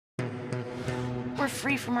we're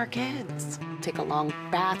free from our kids. Take a long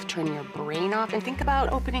bath, turn your brain off, and think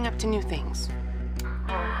about opening up to new things.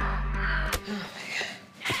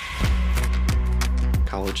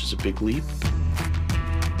 College is a big leap,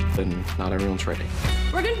 and not everyone's ready.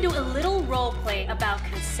 We're gonna do a little role play about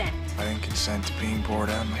consent. I didn't consent to being bored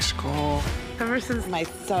at my school. Ever since my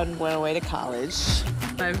son went away to college,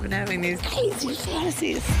 I've been having these crazy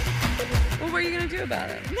fantasies. Well, what are you gonna do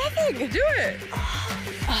about it? Nothing. Do it.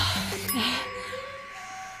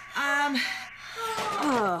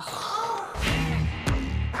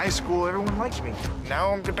 High school, everyone likes me.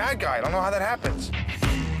 Now I'm the bad guy. I don't know how that happens.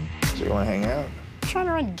 So you want to hang out? Trying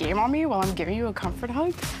to run game on me while I'm giving you a comfort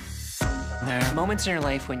hug? There are moments in your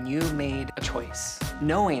life when you made a choice,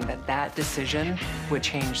 knowing that that decision would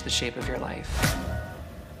change the shape of your life.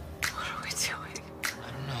 What are we doing?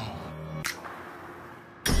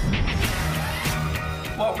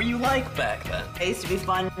 What were you like back then? I used to be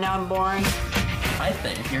fun, now I'm boring. I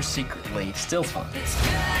think you're secretly still fun.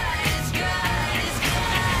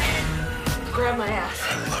 Grab my ass.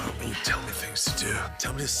 I love it when you tell me things to do.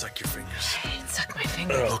 Tell me to suck your fingers. Suck my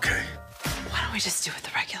finger. Okay. Why don't we just do it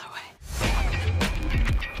the regular way?